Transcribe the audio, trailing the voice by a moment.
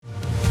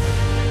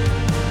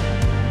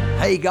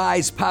Hey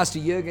guys, Pastor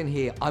Jurgen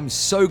here. I'm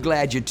so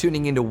glad you're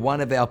tuning into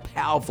one of our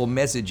powerful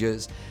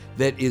messages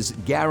that is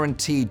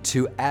guaranteed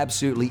to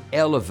absolutely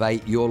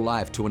elevate your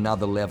life to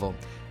another level.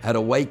 At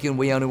Awaken,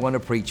 we only want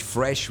to preach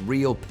fresh,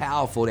 real,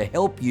 powerful to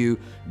help you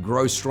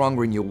grow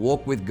stronger in your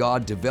walk with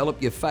God,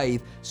 develop your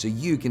faith so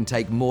you can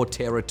take more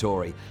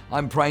territory.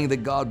 I'm praying that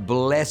God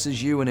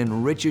blesses you and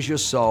enriches your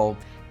soul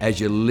as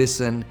you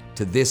listen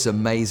to this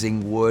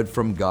amazing word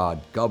from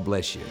God. God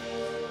bless you.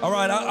 All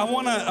right, I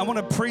want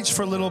to preach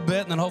for a little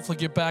bit and then hopefully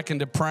get back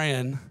into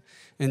praying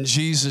in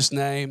Jesus'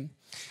 name.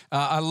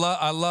 I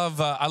love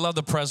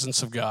the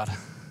presence of God.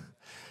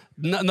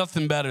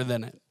 Nothing better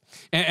than it.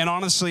 And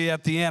honestly,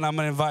 at the end, I'm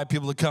going to invite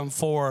people to come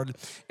forward.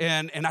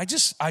 And I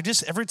just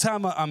every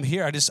time I'm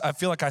here, I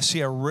feel like I see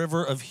a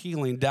river of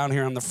healing down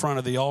here on the front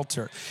of the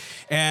altar.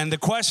 And the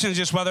question is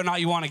just whether or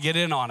not you want to get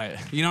in on it.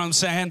 You know what I'm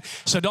saying?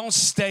 So don't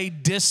stay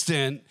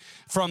distant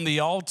from the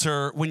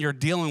altar when you're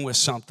dealing with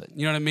something.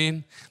 You know what I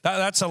mean?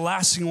 That's the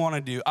last thing you want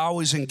to do.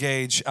 Always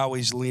engage,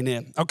 always lean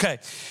in. Okay,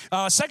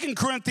 2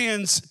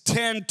 Corinthians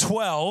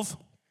 10:12.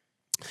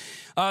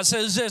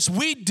 Says this: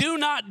 we do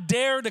not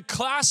dare to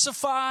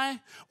classify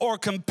or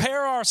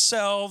compare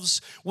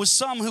ourselves with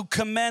some who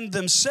commend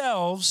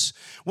themselves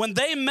when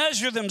they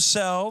measure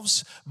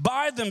themselves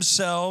by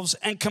themselves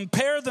and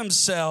compare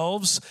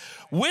themselves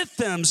with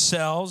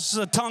themselves. This is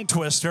a tongue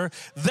twister.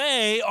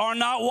 They are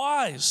not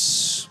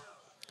wise.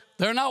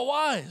 They're not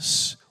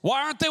wise.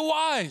 Why aren't they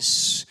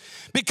wise?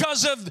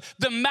 Because of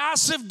the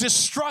massive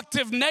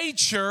destructive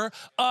nature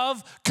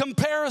of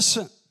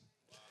comparison.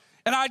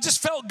 And I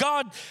just felt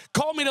God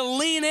called me to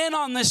lean in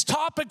on this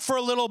topic for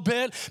a little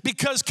bit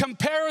because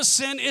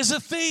comparison is a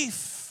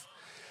thief.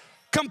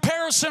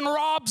 Comparison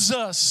robs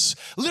us,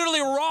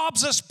 literally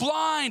robs us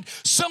blind.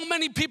 So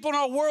many people in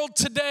our world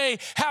today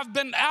have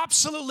been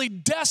absolutely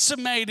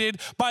decimated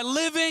by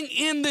living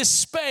in this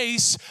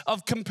space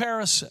of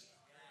comparison,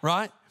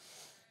 right?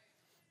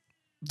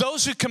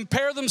 Those who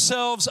compare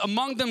themselves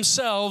among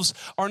themselves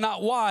are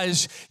not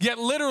wise, yet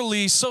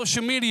literally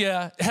social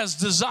media has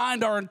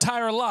designed our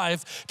entire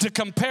life to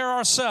compare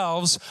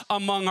ourselves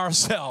among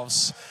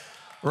ourselves,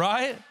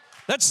 right?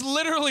 That's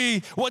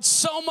literally what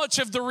so much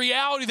of the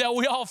reality that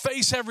we all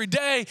face every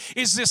day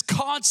is, this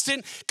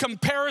constant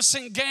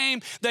comparison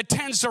game that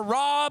tends to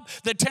rob,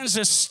 that tends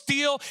to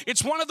steal.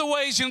 It's one of the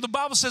ways, the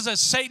Bible says that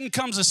Satan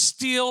comes to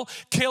steal,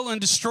 kill, and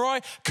destroy.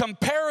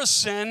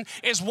 Comparison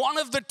is one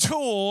of the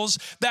tools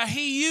that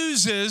he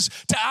uses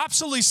to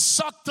absolutely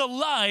suck the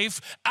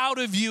life out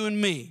of you and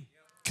me,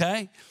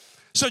 okay?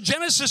 So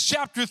Genesis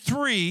chapter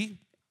 3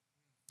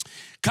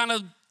 kind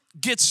of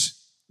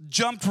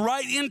jumped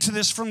right into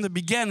this from the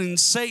beginning.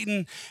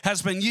 Satan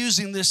has been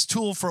using this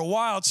tool for a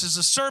while. It says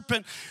the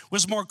serpent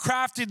was more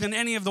crafty than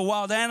any of the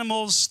wild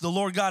animals the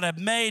Lord God had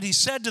made. He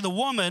said to the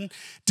woman,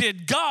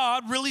 "Did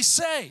God really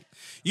say,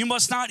 'You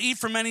must not eat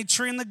from any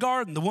tree in the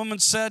garden'?" The woman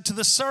said to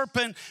the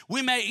serpent,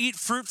 "We may eat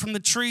fruit from the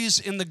trees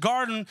in the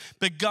garden,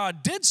 but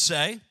God did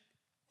say,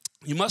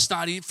 'You must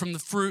not eat from the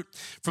fruit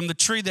from the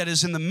tree that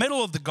is in the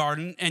middle of the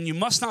garden, and you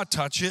must not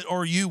touch it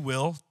or you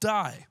will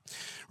die.'"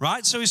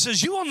 Right? So he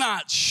says, "You will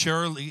not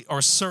surely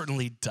or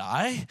certainly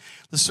die."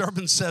 The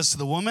serpent says to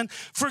the woman,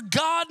 "For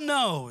God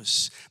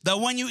knows that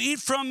when you eat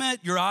from it,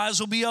 your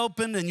eyes will be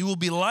opened and you will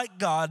be like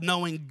God,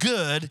 knowing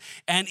good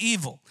and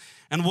evil."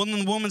 And when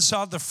the woman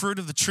saw that the fruit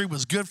of the tree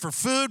was good for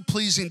food,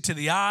 pleasing to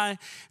the eye,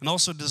 and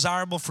also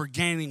desirable for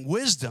gaining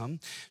wisdom,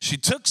 she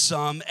took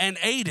some and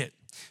ate it.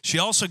 She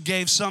also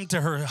gave some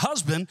to her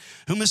husband,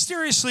 who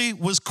mysteriously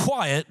was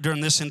quiet during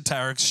this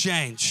entire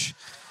exchange.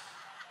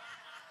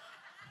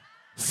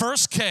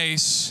 First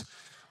case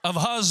of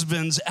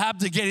husbands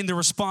abdicating the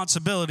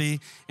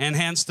responsibility and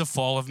hence the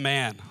fall of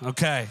man.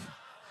 Okay.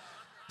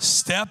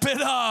 Step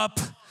it up.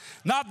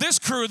 Not this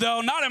crew,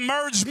 though. Not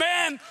emerged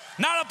men.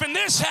 Not up in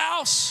this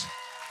house.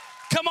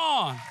 Come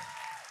on.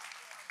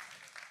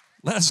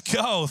 Let's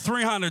go.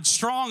 300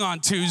 strong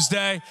on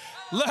Tuesday.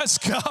 Let's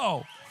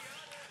go.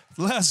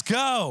 Let's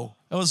go.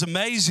 That was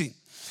amazing.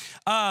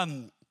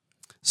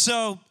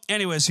 So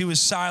anyways, he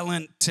was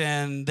silent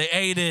and they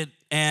ate it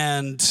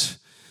and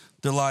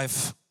their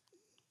life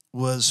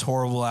was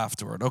horrible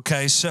afterward.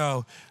 Okay,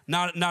 so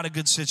not a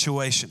good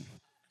situation.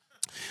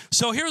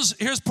 So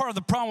here's part of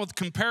the problem with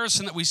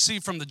comparison that we see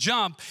from the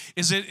jump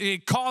is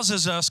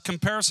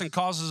comparison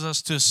causes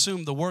us to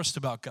assume the worst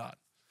about God.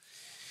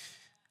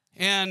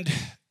 And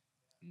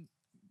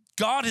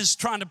God is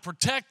trying to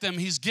protect them.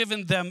 He's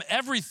given them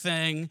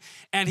everything,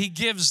 and he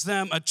gives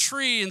them a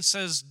tree and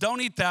says,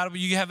 "Don't eat that, but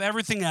you have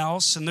everything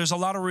else." And there's a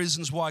lot of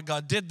reasons why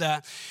God did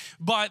that.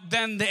 But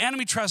then the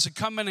enemy tries to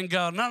come in and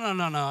go,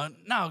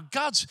 no,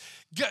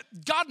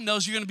 God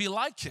knows you're going to be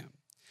like him.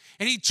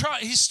 And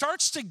he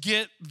starts to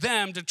get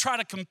them to try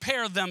to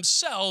compare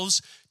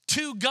themselves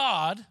to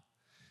God.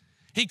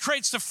 He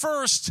creates the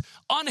first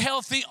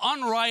unhealthy,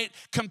 unright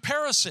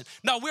comparison.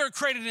 Now, we are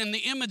created in the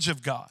image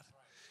of God.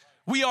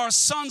 We are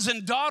sons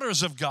and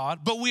daughters of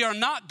God, but we are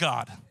not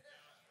God,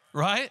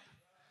 right?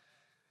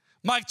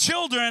 My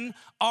children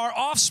are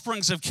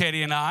offsprings of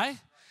Katie and I.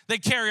 They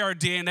carry our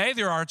DNA.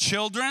 They're our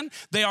children.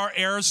 They are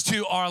heirs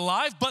to our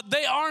life, but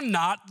they are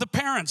not the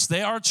parents.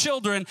 They are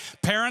children.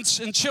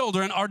 Parents and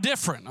children are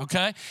different,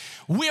 okay?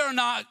 We are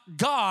not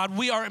God.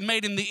 We are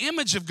made in the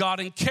image of God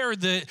and carry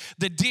the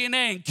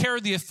DNA and carry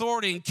the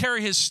authority and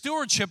carry his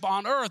stewardship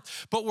on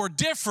earth, but we're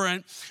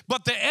different.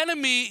 But the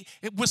enemy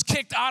was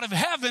kicked out of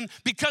heaven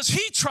because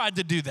he tried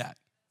to do that.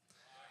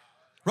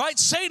 Right?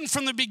 Satan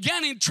from the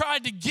beginning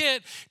tried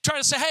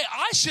to say, hey,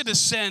 I should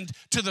ascend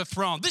to the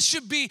throne. This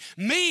should be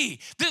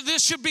me.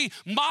 This should be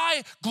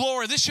my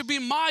glory. This should be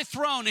my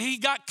throne. And he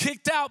got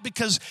kicked out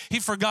because he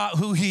forgot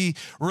who he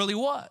really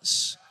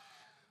was.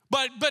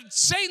 But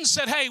Satan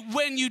said, hey,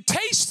 when you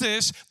taste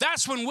this,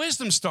 that's when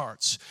wisdom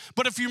starts.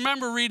 But if you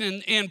remember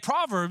reading in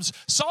Proverbs,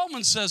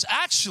 Solomon says,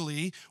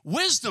 actually,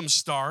 wisdom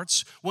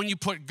starts when you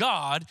put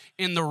God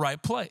in the right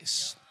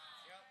place.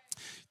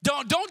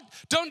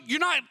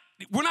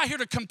 We're not here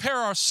to compare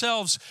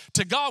ourselves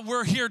to God.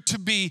 We're here to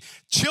be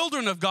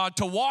children of God,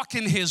 to walk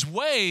in his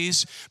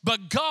ways.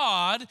 But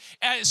God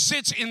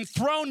sits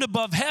enthroned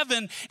above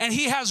heaven, and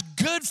he has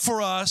good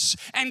for us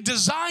and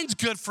designs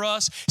good for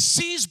us,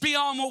 sees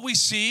beyond what we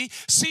see,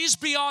 sees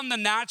beyond the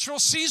natural,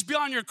 sees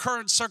beyond your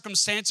current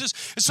circumstances.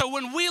 And so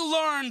when we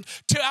learn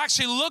to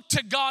actually look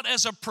to God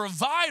as a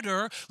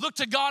provider, look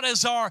to God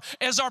as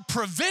our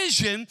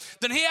provision,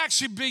 then he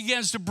actually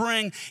begins to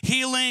bring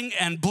healing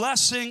and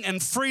blessing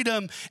and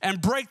freedom and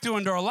breakthrough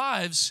into our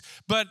lives.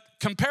 But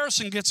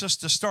comparison gets us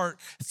to start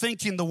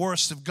thinking the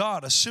worst of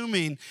God,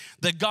 assuming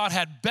that God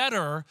had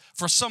better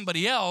for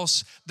somebody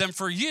else than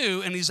for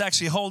you, and he's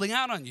actually holding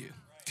out on you,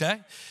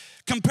 okay?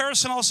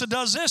 Comparison also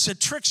does this. It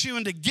tricks you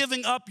into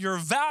giving up your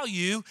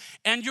value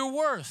and your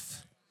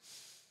worth.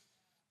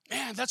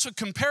 Man, that's what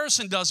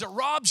comparison does. It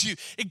robs you.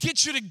 It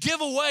gets you to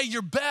give away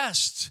your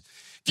best.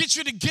 Get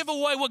you to give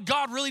away what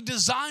God really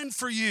designed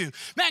for you.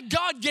 Man,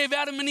 God gave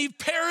Adam and Eve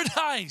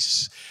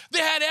paradise. They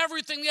had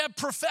everything. They had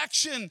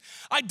perfection.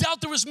 I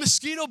doubt there was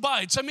mosquito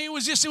bites. I mean,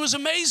 it was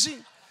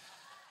amazing.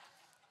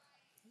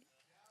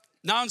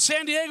 Now in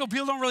San Diego,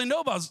 people don't really know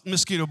about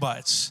mosquito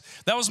bites.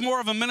 That was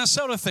more of a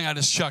Minnesota thing I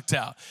just chucked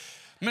out.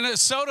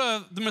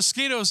 Minnesota, the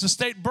mosquito is the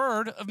state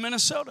bird of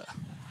Minnesota.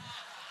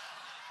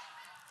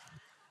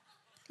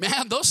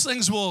 Man, those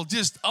things will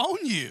just own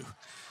you.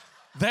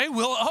 They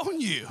will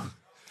own you.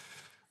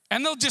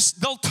 And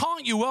they'll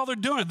taunt you while they're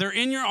doing it. They're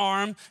in your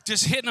arm,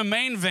 just hitting a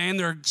main vein.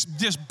 They're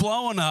just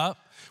blowing up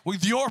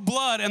with your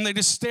blood, and they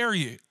just stare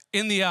you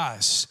in the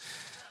eyes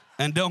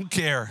and don't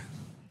care.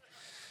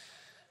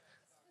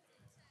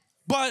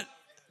 But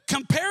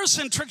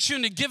comparison tricks you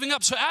into giving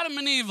up. So Adam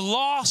and Eve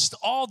lost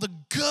all the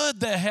good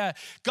that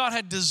God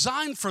had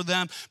designed for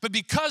them. But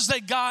because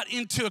they got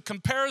into a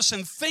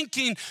comparison,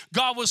 thinking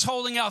God was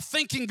holding out,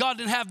 thinking God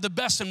didn't have the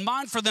best in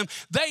mind for them,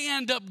 they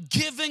end up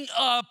giving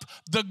up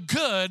the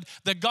good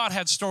that God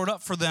had stored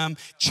up for them,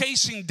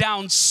 chasing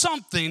down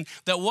something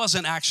that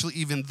wasn't actually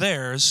even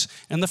theirs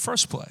in the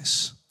first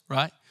place,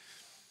 right?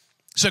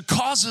 So it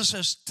causes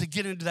us to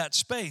get into that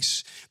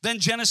space. Then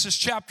Genesis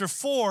chapter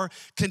 4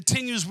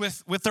 continues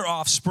with their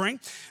offspring.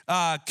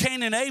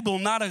 Cain and Abel,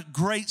 not a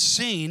great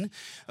scene,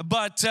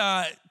 but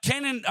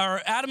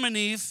Adam and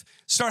Eve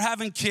start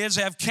having kids.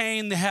 They have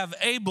Cain, they have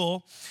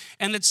Abel.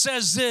 And it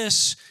says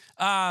this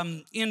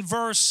in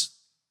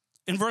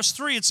verse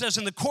 3, it says,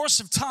 in the course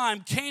of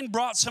time, Cain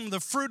brought some of the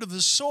fruit of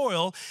the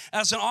soil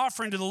as an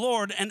offering to the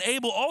Lord, and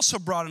Abel also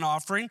brought an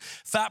offering,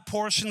 fat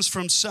portions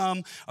from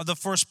some of the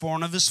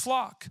firstborn of his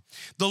flock.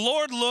 The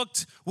Lord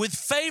looked with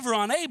favor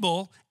on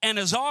Abel and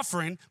his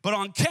offering, but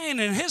on Cain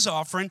and his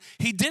offering,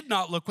 he did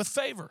not look with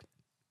favor.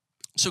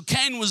 So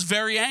Cain was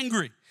very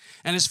angry,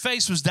 and his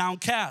face was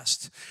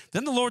downcast.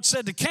 Then the Lord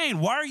said to Cain,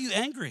 why are you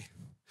angry?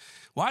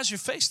 Why is your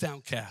face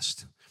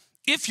downcast?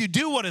 If you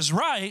do what is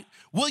right,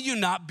 will you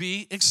not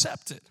be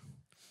accepted?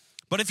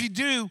 But if you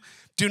do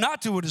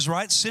not do what is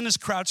right, sin is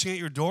crouching at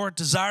your door. It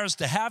desires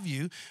to have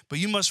you, but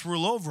you must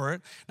rule over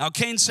it. Now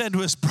Cain said to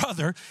his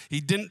brother,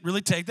 he didn't really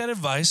take that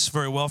advice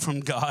very well from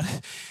God.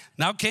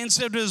 Now Cain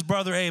said to his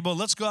brother Abel,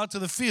 let's go out to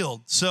the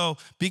field. So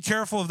be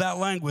careful of that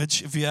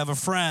language if you have a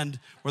friend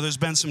where there's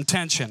been some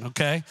tension,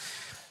 okay?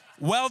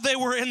 While they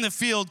were in the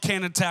field,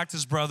 Cain attacked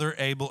his brother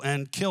Abel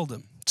and killed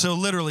him. So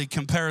literally,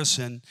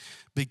 comparison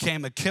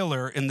became a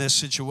killer in this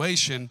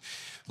situation,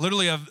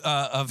 literally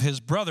of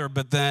his brother,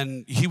 but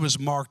then he was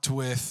marked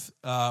with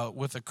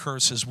a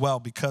curse as well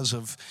because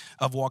of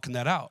walking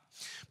that out.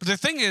 But the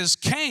thing is,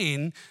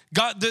 Cain,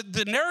 God,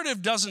 the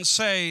narrative doesn't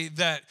say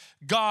that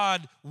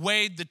God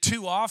weighed the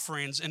two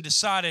offerings and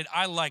decided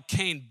I like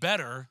Cain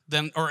better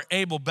than, or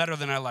Abel better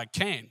than I like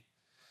Cain.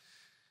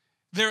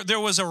 There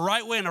was a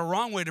right way and a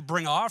wrong way to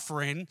bring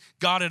offering.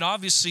 God had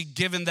obviously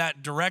given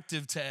that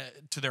directive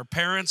to their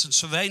parents, and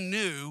so they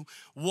knew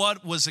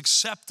what was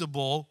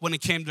acceptable when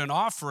it came to an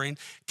offering.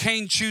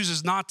 Cain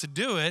chooses not to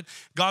do it.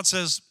 God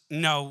says,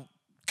 no,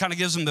 kind of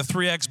gives him the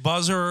 3X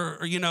buzzer,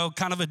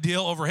 kind of a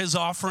deal over his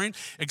offering,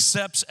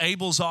 accepts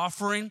Abel's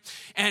offering,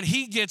 and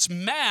he gets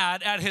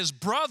mad at his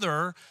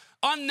brother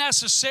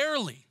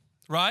unnecessarily,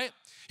 right?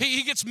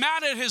 He gets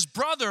mad at his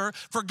brother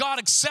for God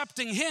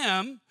accepting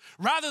him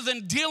rather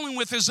than dealing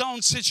with his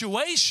own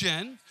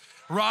situation,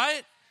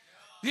 right?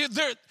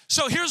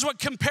 So here's what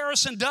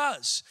comparison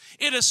does.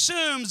 It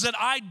assumes that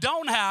I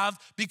don't have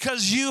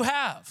because you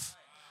have.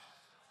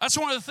 That's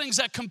one of the things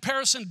that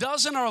comparison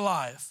does in our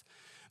life.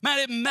 Man,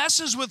 it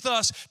messes with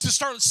us to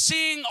start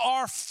seeing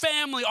our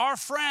family, our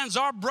friends,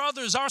 our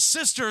brothers, our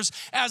sisters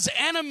as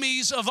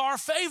enemies of our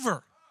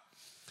favor.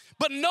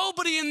 But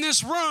nobody in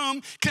this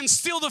room can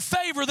steal the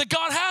favor that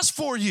God has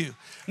for you.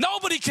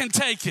 Nobody can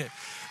take it.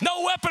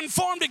 No weapon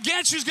formed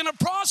against you is going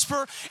to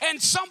prosper,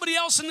 and somebody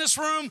else in this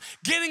room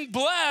getting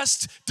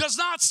blessed does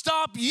not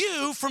stop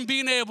you from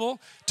being able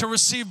to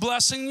receive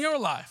blessing in your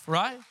life,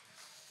 right?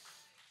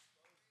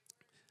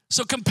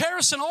 So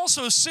comparison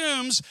also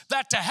assumes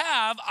that to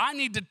have, I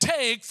need to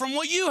take from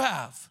what you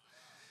have.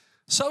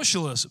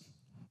 Socialism,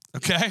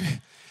 okay?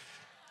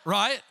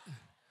 Right?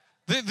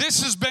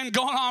 This has been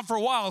going on for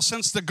a while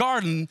since the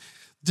garden.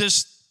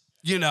 Just,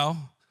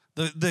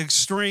 the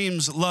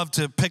extremes love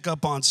to pick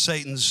up on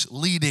Satan's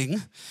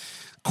leading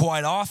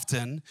quite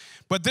often.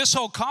 But this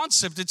whole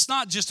concept, it's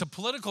not just a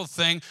political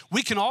thing.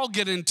 We can all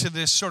get into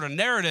this sort of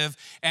narrative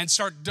and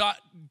start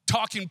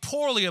talking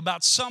poorly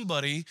about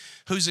somebody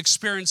who's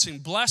experiencing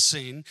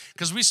blessing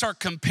because we start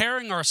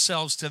comparing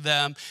ourselves to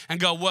them and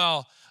go,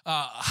 well,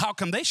 how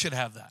come they should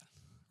have that,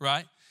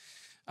 right?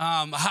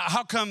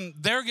 How come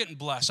they're getting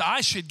blessed?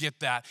 I should get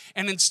that.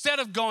 And instead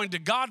of going to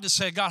God to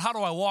say, God, how do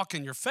I walk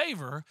in your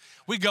favor?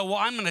 We go, well,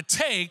 I'm going to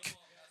take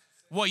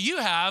what you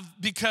have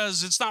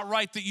because it's not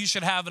right that you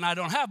should have and I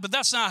don't have. But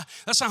that's not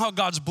how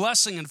God's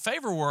blessing and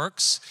favor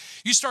works.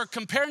 You start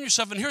comparing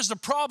yourself, and here's the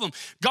problem.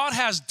 God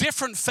has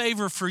different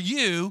favor for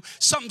you,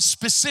 something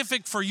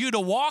specific for you to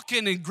walk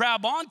in and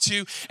grab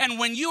onto. And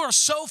when you are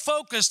so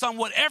focused on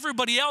what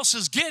everybody else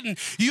is getting,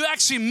 you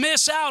actually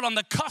miss out on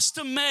the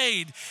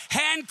custom-made,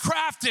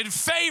 handcrafted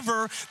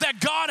favor that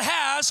God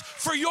has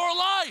for your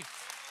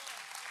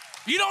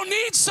life. You don't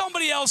need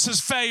somebody else's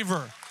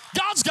favor.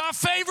 God's got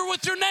favor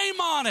with your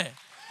name on it.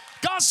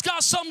 God's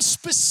got something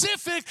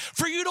specific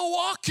for you to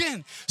walk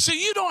in. So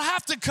you don't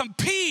have to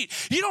compete.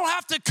 You don't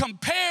have to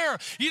compare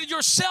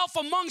yourself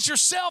amongst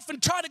yourself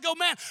and try to go,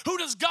 man, who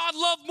does God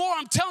love more?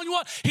 I'm telling you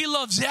what, he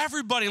loves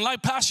everybody. And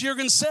like Pastor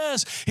Jurgen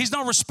says, he's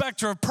no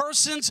respecter of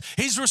persons.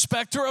 He's a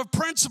respecter of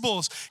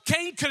principles.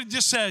 Cain could have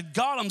just said,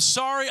 God, I'm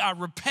sorry. I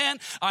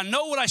repent. I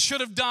know what I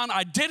should have done.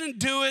 I didn't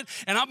do it.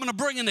 And I'm going to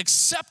bring an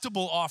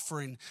acceptable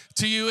offering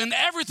to you. And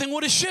everything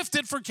would have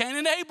shifted for Cain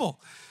and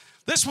Abel.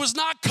 This was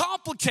not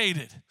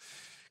complicated.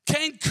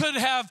 Cain could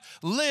have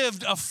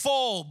lived a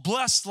full,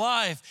 blessed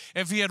life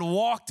if he had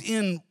walked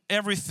in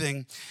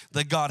everything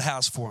that God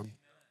has for him.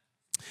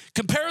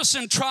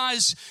 Comparison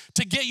tries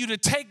to get you to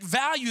take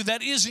value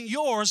that isn't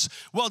yours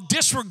while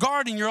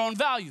disregarding your own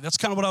value. That's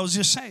kind of what I was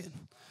just saying.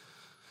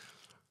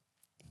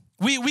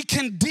 We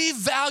can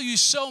devalue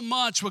so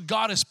much what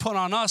God has put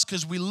on us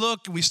because we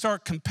look and we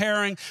start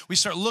comparing. We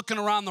start looking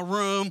around the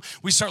room.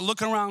 We start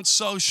looking around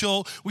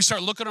social. We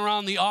start looking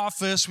around the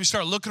office. We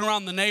start looking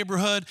around the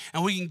neighborhood.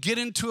 And we can get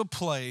into a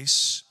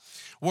place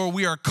where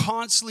we are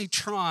constantly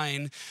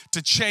trying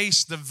to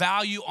chase the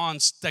value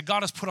that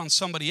God has put on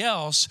somebody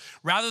else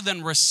rather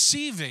than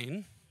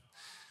receiving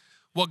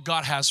what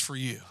God has for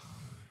you,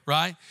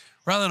 right?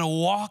 Rather than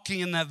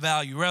walking in that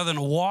value, rather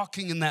than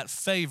walking in that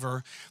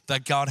favor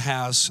that God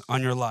has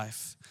on your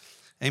life.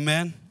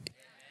 Amen?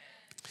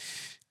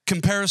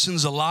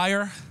 Comparison's a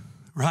liar,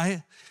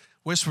 right?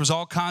 Whispers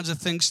all kinds of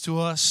things to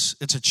us.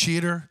 It's a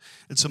cheater.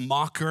 It's a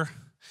mocker.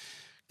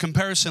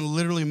 Comparison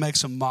literally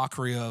makes a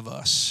mockery of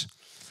us.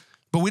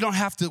 But we don't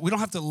have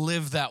to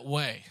live that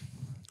way.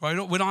 Right?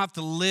 We don't have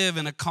to live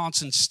in a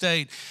constant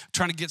state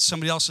trying to get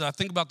somebody else. I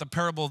think about the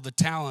parable of the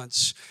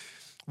talents,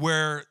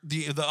 where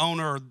the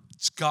owner,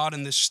 God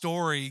in this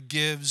story,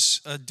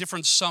 gives a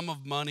different sum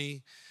of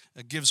money,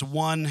 gives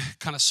one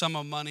kind of sum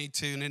of money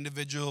to an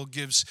individual,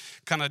 gives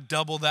kind of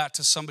double that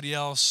to somebody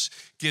else,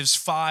 gives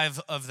 5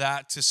 of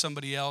that to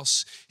somebody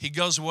else. He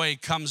goes away,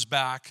 comes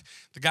back.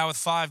 The guy with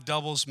 5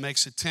 doubles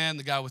makes it 10.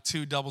 The guy with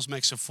 2 doubles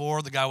makes it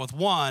 4. The guy with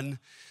 1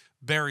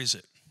 buries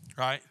it,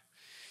 right?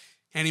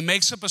 And he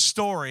makes up a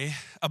story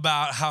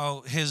about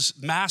how his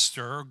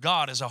master, or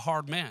God, is a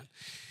hard man.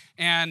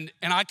 And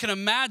I can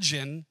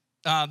imagine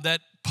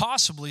that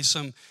possibly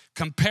some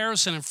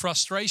comparison and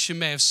frustration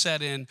may have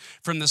set in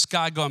from this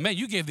guy going, man,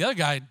 you gave the other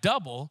guy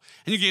double,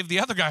 and you gave the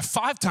other guy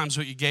 5 times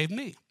what you gave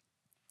me.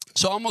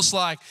 So almost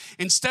like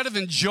instead of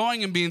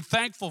enjoying and being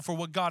thankful for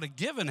what God had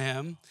given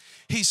him,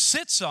 he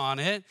sits on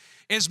it,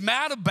 is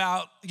mad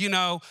about,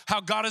 how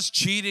God is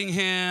cheating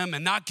him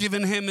and not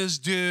giving him his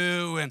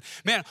due. And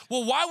man,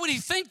 well, why would he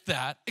think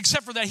that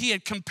except for that he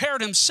had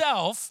compared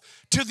himself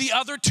to the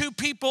other 2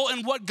 people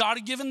and what God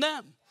had given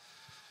them?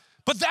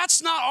 But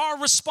that's not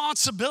our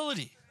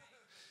responsibility,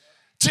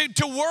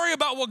 to worry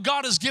about what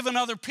God has given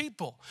other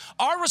people.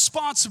 Our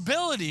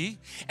responsibility,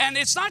 and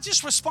it's not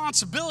just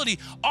responsibility,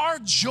 our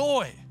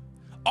joy,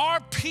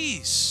 our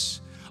peace,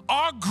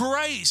 our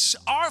grace,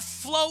 our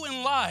flow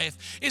in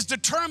life is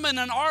determined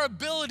on our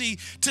ability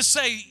to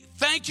say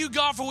Thank you,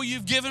 God, for what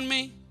you've given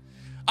me.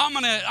 I'm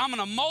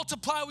gonna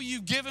multiply what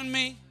you've given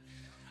me.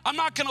 I'm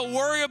not gonna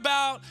worry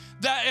about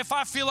that if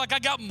I feel like I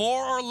got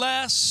more or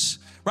less,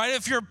 right?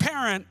 If you're a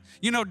parent,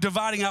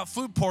 dividing out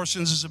food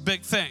portions is a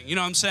big thing. You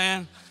know what I'm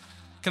saying?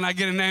 Can I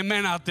get an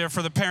amen out there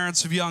for the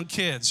parents of young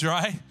kids,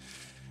 right?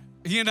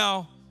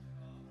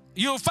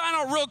 You'll find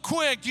out real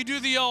quick, you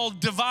do the old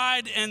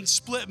divide and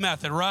split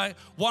method, right?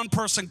 One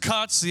person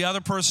cuts, the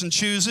other person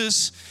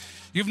chooses.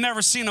 You've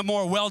never seen a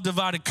more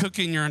well-divided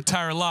cookie in your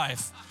entire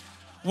life.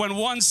 When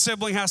one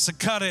sibling has to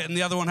cut it and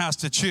the other one has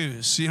to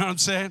choose. You know what I'm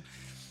saying?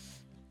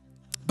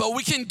 But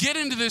we can get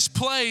into this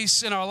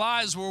place in our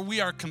lives where we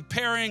are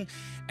comparing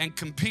and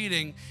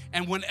competing.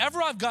 And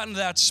whenever I've gotten to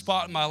that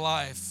spot in my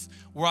life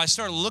where I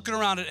started looking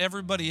around at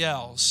everybody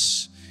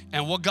else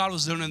and what God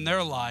was doing in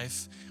their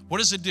life, what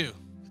does it do?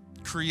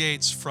 It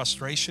creates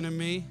frustration in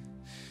me,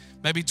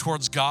 maybe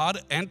towards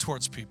God and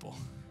towards people.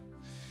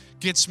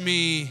 Gets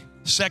me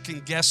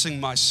second guessing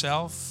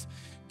myself,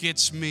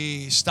 gets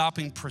me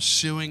stopping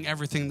pursuing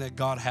everything that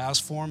God has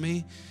for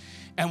me.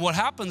 And what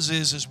happens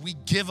is we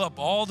give up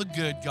all the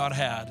good God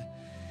had,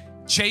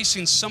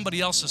 chasing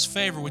somebody else's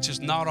favor, which is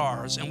not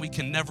ours, and we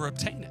can never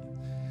obtain it.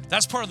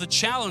 That's part of the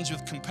challenge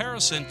with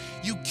comparison.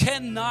 You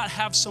cannot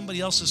have somebody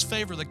else's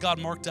favor that God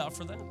marked out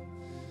for them.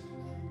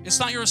 It's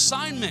not your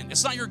assignment.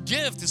 It's not your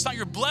gift. It's not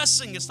your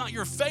blessing. It's not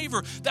your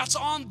favor. That's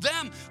on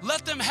them.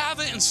 Let them have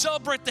it and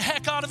celebrate the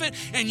heck out of it.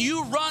 And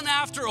you run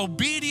after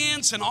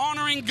obedience and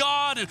honoring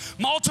God and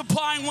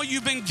multiplying what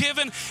you've been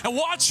given. And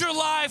watch your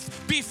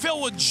life be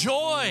filled with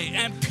joy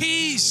and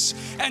peace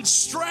and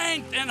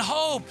strength and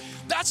hope.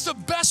 That's the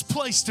best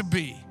place to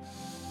be.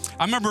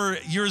 I remember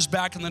years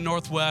back in the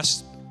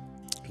Northwest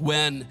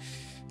when,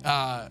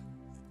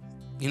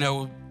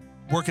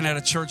 working at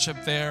a church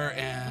up there,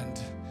 and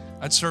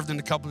I'd served in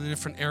a couple of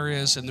different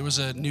areas, and there was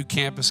a new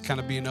campus kind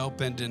of being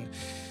opened,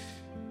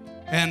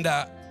 and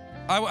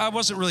I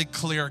wasn't really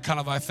clear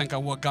I think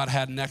on what God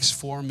had next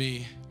for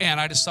me. And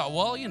I just thought,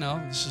 well,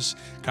 this is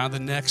kind of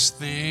the next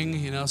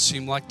thing,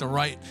 seemed like the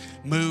right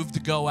move to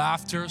go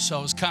after. So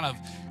I was kind of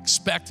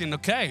expecting,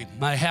 okay,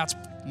 my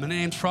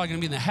name's probably gonna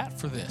be in the hat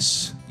for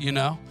this,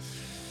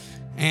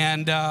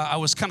 And I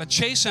was kind of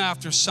chasing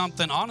after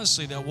something,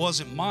 honestly, that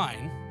wasn't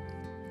mine.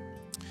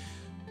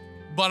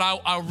 But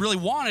I really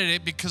wanted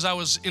it because I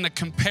was in a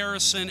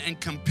comparison and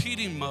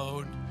competing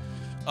mode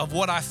of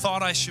what I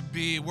thought I should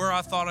be, where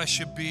I thought I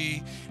should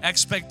be,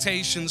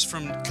 expectations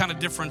from kind of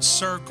different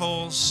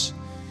circles.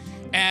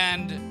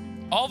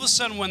 And all of a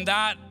sudden, when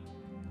that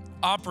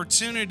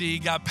opportunity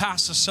got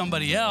passed to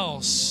somebody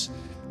else,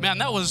 man,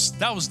 that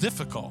was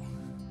difficult.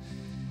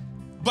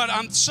 But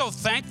I'm so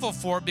thankful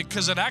for it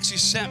because it actually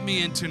sent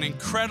me into an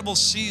incredible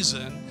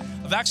season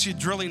of actually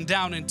drilling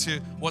down into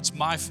what's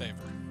my favor.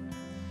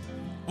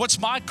 What's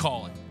my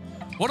calling?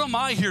 What am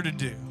I here to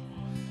do?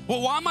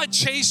 Well, why am I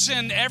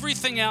chasing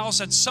everything else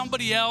that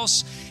somebody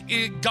else,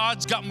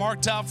 God's got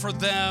marked out for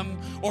them,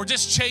 or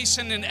just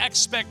chasing an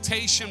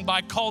expectation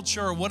by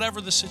culture or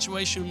whatever the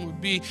situation would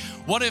be?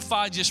 What if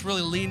I just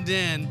really leaned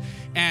in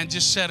and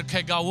just said,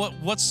 okay, God,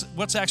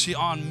 what's actually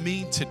on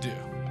me to do?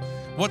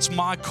 What's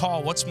my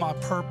call? What's my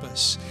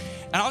purpose?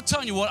 And I'll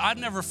tell you what, I've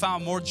never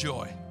found more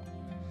joy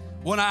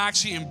when I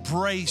actually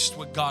embraced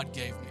what God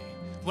gave me,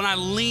 when I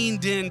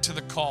leaned into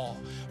the call,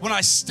 when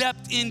I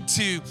stepped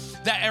into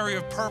that area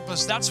of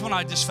purpose. That's when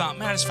I just found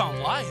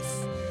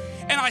life.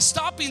 And I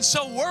stopped being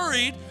so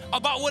worried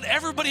about what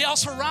everybody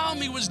else around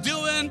me was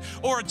doing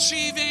or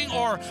achieving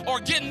or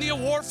getting the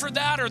award for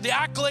that or the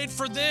accolade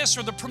for this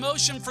or the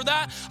promotion for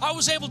that. I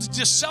was able to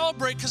just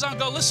celebrate because I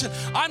go, listen,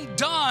 I'm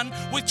done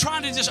with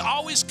trying to just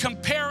always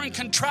compare and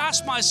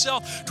contrast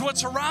myself to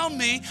what's around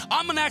me.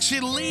 I'm going to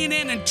actually lean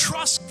in and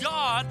trust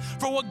God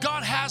for what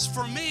God has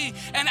for me.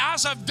 And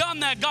as I've done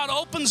that, God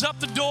opens up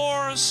the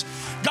doors.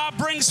 God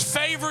brings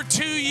favor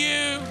to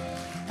you.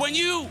 When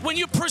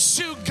you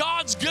pursue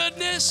God's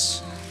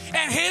goodness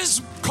and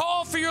His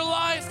call for your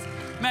life,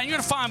 man, you're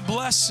gonna find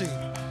blessing.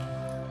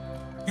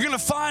 You're gonna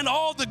find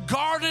all the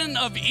Garden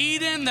of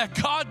Eden that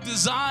God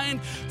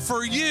designed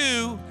for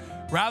you,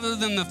 rather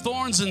than the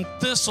thorns and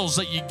thistles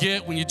that you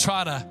get when you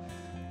try to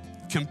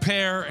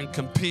compare and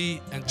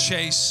compete and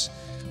chase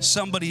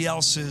somebody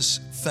else's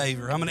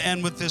favor. I'm gonna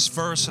end with this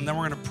verse and then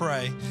we're gonna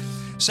pray.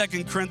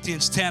 2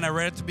 Corinthians 10, I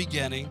read at the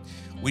beginning.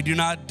 We do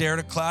not dare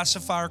to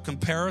classify or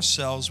compare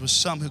ourselves with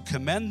some who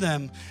commend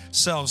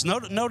themselves.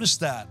 Notice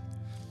that.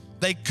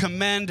 They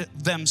commend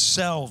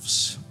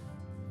themselves.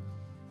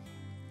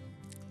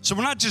 So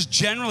we're not just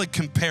generally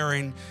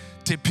comparing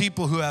to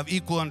people who have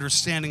equal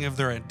understanding of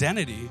their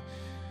identity.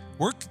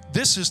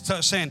 This is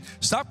saying,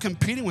 stop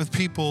competing with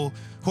people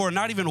who are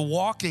not even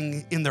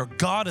walking in their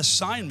God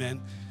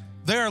assignment.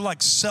 They're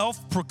like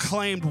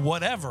self-proclaimed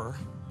whatever.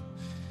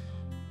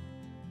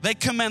 They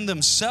commend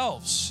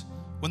themselves.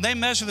 When they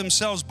measure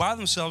themselves by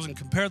themselves and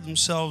compare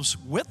themselves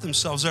with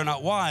themselves, they're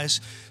not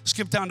wise.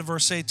 Skip down to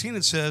verse 18.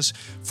 It says,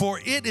 for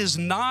it is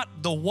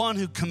not the one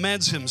who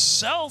commends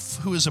himself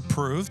who is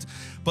approved,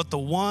 but the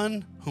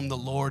one whom the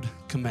Lord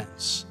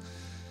commends.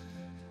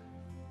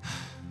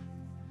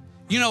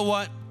 You know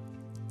what?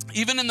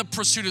 even in the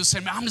pursuit of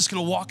saying, I'm just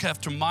gonna walk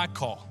after my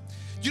call.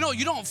 You know,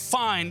 you don't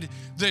find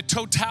the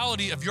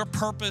totality of your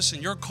purpose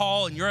and your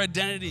call and your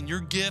identity and your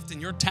gift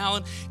and your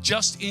talent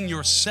just in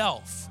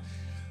yourself.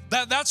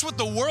 That's what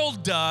the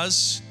world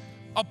does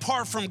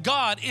apart from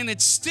God, and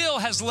it still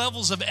has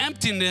levels of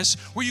emptiness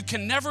where you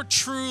can never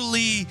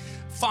truly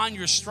find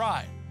your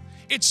stride.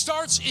 It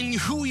starts in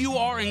who you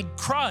are in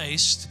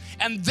Christ,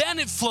 and then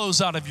it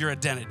flows out of your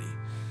identity.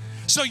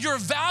 So your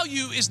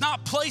value is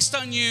not placed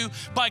on you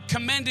by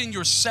commending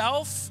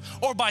yourself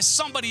or by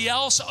somebody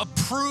else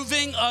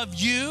approving of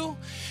you.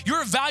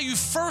 Your value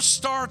first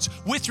starts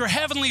with your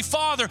Heavenly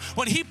Father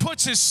when He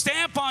puts His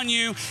stamp on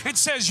you and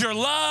says you're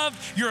loved,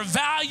 you're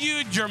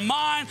valued, you're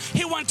mine.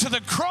 He went to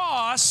the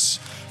cross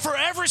for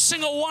every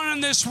single one in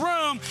this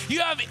room.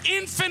 You have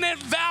infinite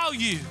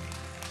value.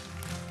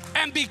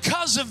 And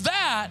because of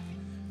that,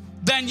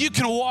 then you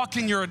can walk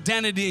in your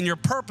identity and your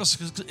purpose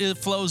because it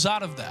flows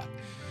out of that.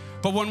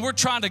 But when we're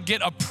trying to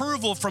get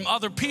approval from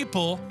other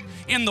people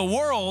in the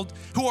world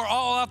who are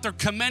all out there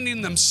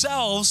commending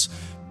themselves,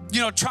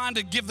 trying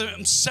to give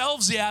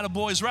themselves the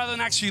attaboys rather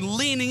than actually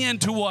leaning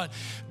into what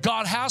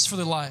God has for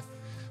their life.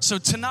 So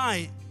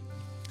tonight,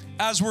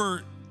 as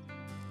we're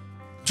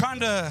trying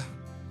to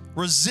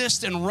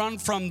resist and run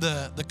from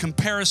the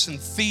comparison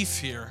thief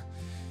here,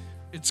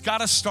 it's got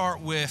to start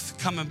with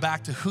coming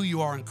back to who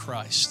you are in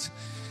Christ.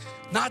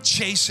 Not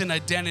chasing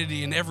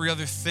identity in every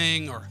other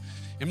thing or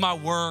in my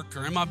work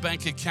or in my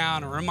bank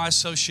account or in my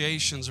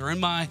associations or in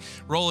my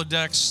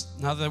Rolodex,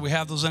 not that we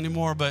have those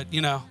anymore, but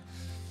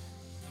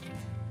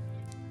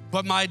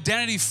But my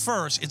identity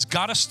first, it's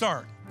got to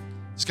start.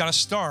 It's got to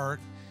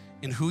start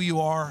in who you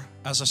are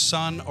as a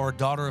son or a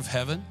daughter of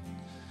heaven.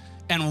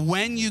 And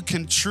when you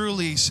can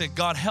truly say,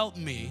 God, help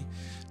me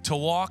to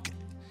walk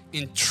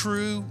in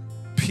true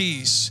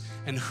peace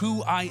and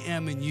who I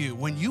am in you.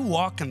 When you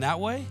walk in that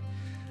way,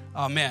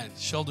 oh man,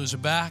 shoulders are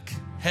back,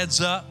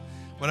 heads up.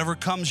 Whatever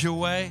comes your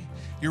way,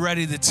 you're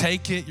ready to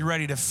take it, you're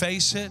ready to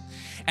face it,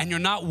 and you're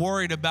not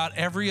worried about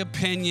every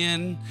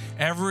opinion,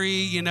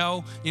 every,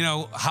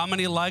 how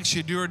many likes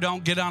you do or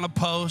don't get on a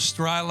post,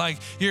 right? Like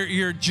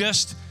you're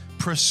just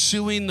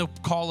pursuing the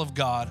call of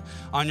God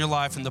on your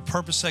life and the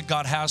purpose that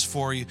God has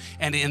for you.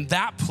 And in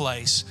that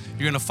place,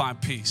 you're gonna find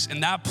peace.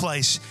 In that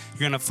place,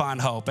 you're gonna find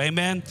hope.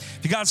 Amen?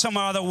 If you got some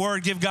other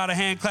word, give God a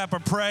hand clap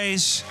of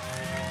praise.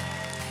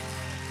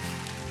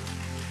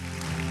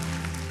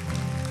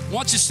 I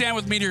want you to stand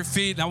with me to your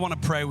feet, and I want to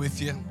pray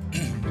with you.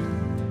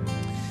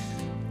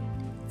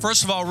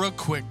 First of all, real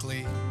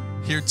quickly,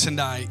 here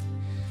tonight,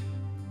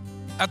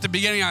 at the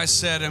beginning I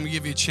said I'm going to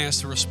give you a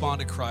chance to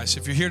respond to Christ.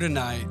 If you're here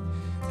tonight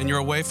and you're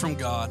away from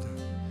God,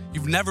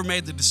 you've never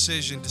made the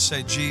decision to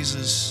say,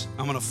 Jesus,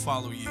 I'm going to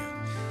follow you.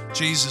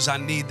 Jesus, I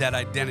need that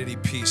identity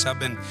piece. I've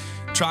been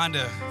trying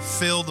to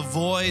fill the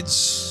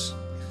voids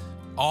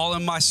all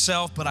in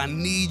myself, but I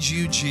need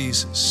you,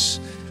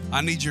 Jesus. I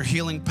need your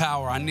healing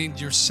power. I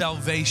need your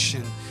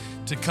salvation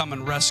to come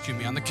and rescue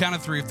me. On the count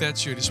of 3, if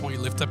that's you, I just want you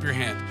to lift up your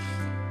hand.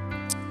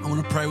 I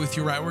want to pray with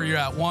you right where you're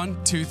at.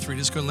 1, 2, 3.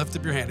 Just go and lift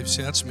up your hand. If you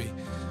say, that's me.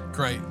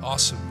 Great.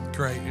 Awesome.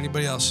 Great.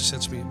 Anybody else who says,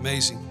 that's me?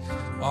 Amazing.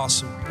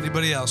 Awesome.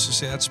 Anybody else who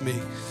say, that's me?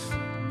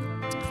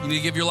 You need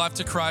to give your life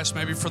to Christ,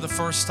 maybe for the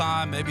first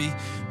time. Maybe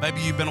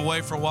you've been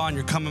away for a while and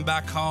you're coming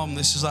back home.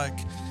 This is like,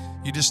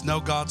 you just know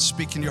God's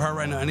speaking to your heart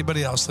right now.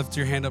 Anybody else? Lift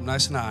your hand up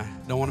nice and high.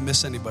 Don't want to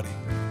miss anybody.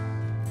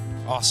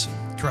 Awesome.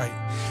 Great.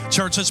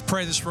 Church, let's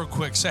pray this real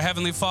quick. Say,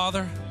 Heavenly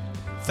Father,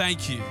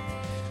 thank you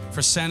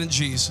for sending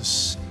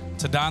Jesus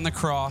to die on the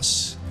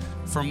cross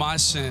for my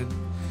sin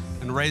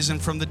and raise him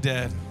from the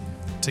dead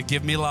to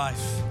give me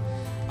life.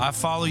 I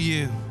follow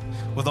you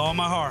with all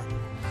my heart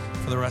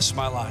for the rest of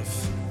my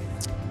life.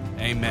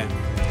 Amen.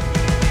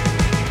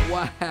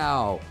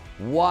 Wow.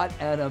 What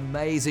an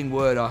amazing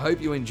word. I hope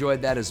you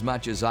enjoyed that as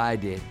much as I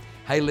did.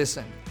 Hey,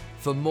 listen.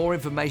 For more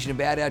information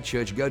about our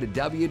church, go to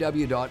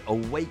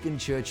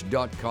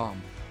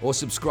www.awakenchurch.com or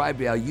subscribe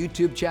to our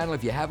YouTube channel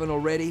if you haven't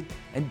already,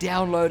 and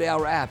download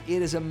our app.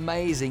 It is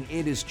amazing.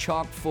 It is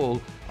chock full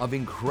of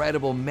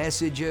incredible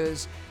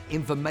messages,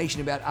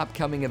 information about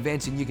upcoming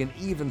events, and you can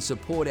even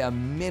support our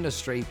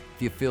ministry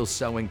if you feel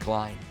so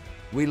inclined.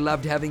 We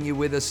loved having you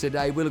with us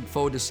today. We look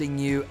forward to seeing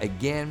you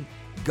again.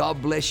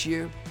 God bless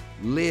you.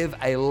 Live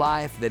a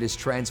life that is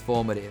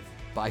transformative.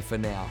 Bye for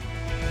now.